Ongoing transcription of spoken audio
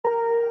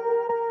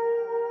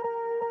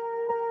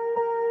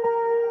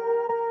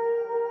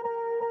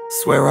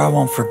Swear I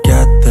won't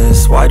forget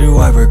this, why do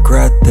I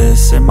regret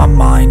this? In my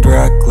mind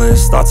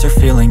reckless, thoughts are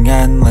feeling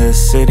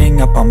endless. Sitting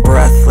up, I'm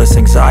breathless,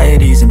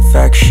 anxiety's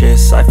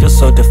infectious. I feel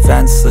so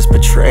defenseless,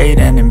 betrayed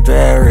and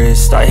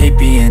embarrassed. I hate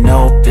being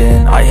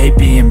open, I hate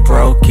being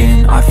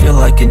broken. I feel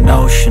like an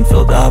ocean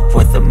filled up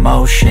with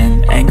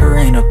emotion. Anger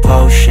ain't a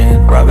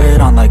potion, rub it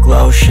on like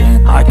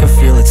lotion. I can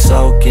feel it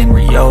soaking,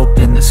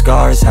 reopen, the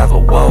scars have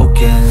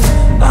awoken.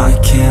 I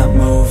can't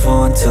move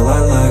on till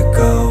I let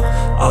go.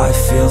 I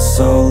feel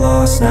so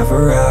lost,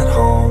 never at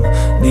home.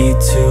 Need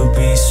to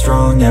be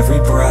strong, every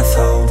breath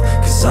hold.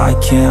 Cause I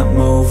can't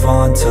move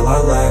on till I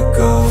let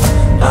go.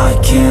 I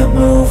can't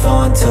move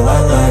on till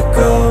I let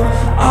go.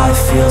 I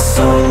feel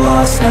so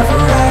lost, never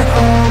at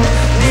home.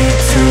 Need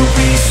to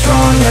be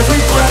strong,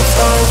 every breath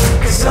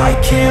hold. Cause I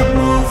can't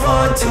move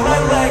on till I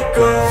let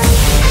go.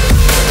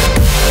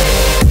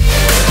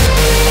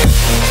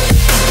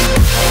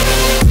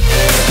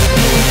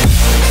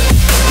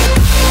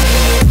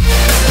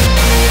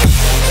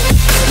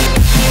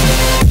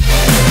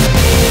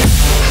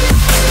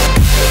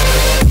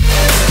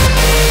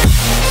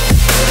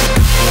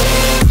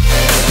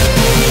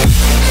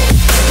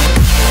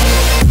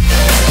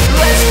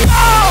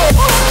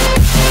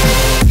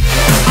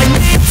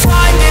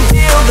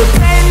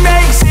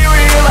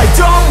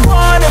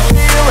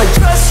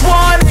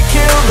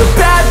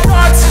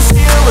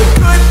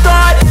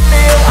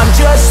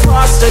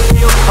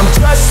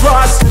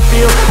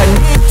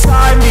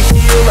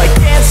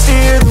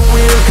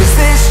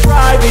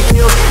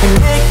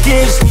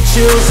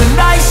 A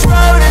nice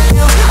road it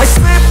feels. I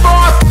slip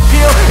off the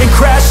peel and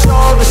crash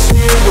all the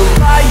steel.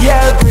 Will I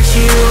ever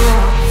heal?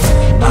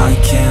 I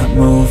can't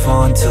move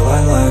on till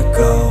I let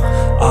go.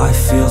 I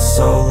feel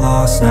so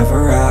lost,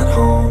 never at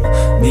home.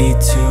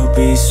 Need to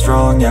be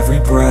strong, every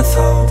breath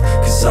hold.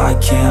 Cause I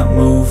can't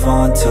move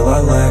on till I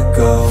let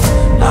go.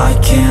 I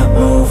can't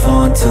move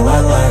on till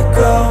I let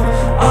go.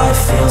 I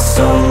feel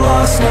so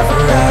lost, never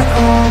at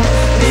home.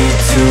 Need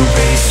to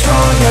be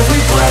strong,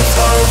 every breath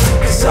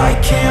hold. Cause I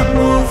can't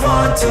move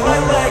on till I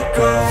let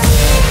go.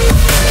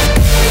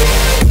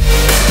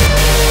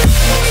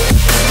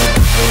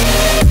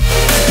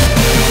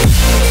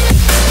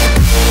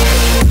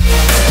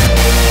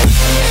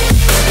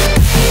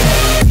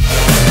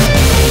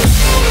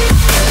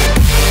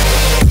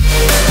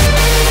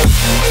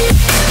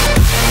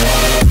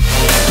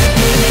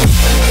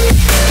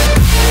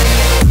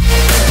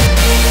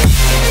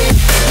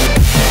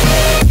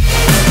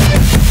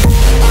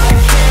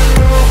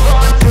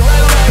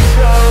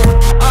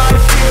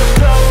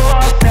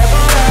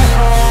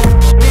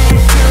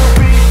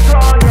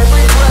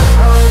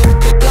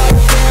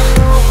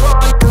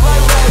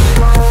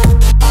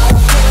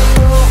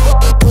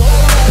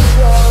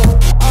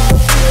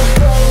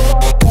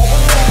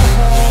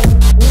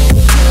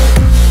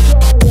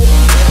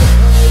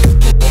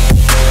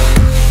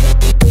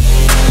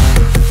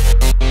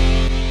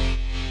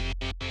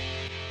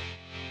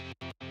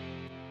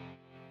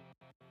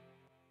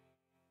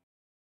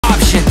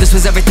 This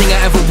was everything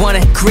I ever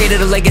wanted.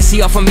 Created a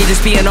legacy off of me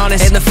just being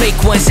honest. And the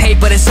fake ones hate,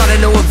 but it's all to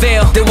no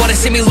avail. They wanna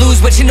see me lose,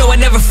 but you know I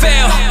never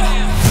fail.